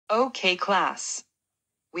Okay, class.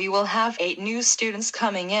 We will have 8 new students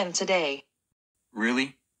coming in today.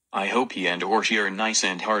 Really? I hope he and or she are nice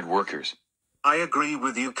and hard workers. I agree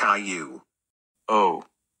with you, Caillou. Oh,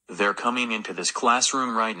 they're coming into this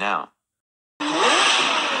classroom right now.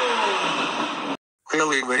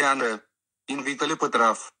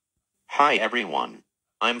 Hi everyone.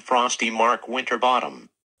 I'm Frosty Mark Winterbottom.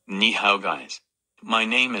 Ni hao guys. My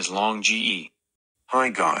name is Long Ge. Hi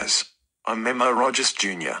guys. I'm Memo Rogers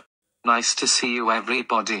Jr. Nice to see you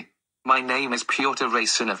everybody. My name is Pyotr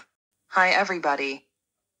Racinov. Hi everybody.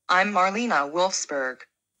 I'm Marlena Wolfsburg.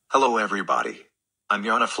 Hello everybody. I'm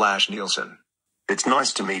Yana Flash Nielsen. It's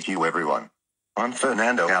nice to meet you everyone. I'm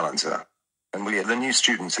Fernando Alonso. And we are the new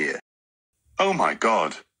students here. Oh my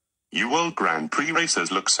god. You World Grand Prix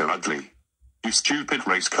racers look so ugly. You stupid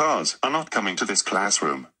race cars are not coming to this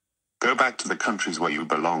classroom. Go back to the countries where you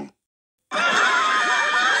belong.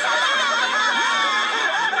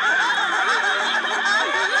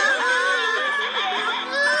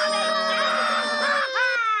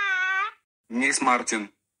 Miss Martin.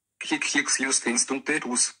 Hicks used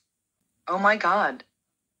instantaneous. Oh my god.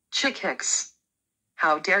 Chick Hicks.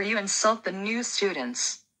 How dare you insult the new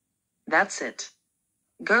students? That's it.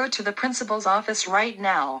 Go to the principal's office right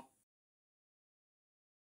now.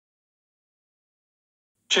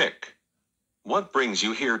 Chick, what brings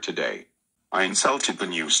you here today? I insulted the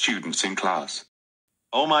new students in class.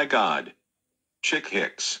 Oh my god. Chick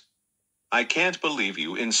Hicks. I can't believe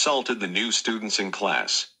you insulted the new students in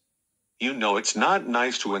class. You know it's not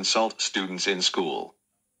nice to insult students in school.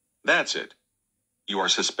 That's it. You are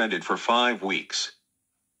suspended for 5 weeks.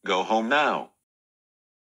 Go home now.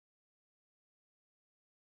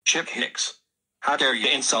 Chick Hicks. How dare you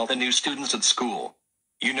insult the new students at school?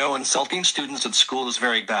 You know insulting students at school is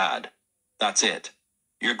very bad. That's it.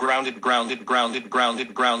 You're grounded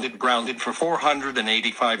for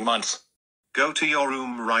 485 months. Go to your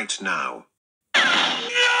room right now.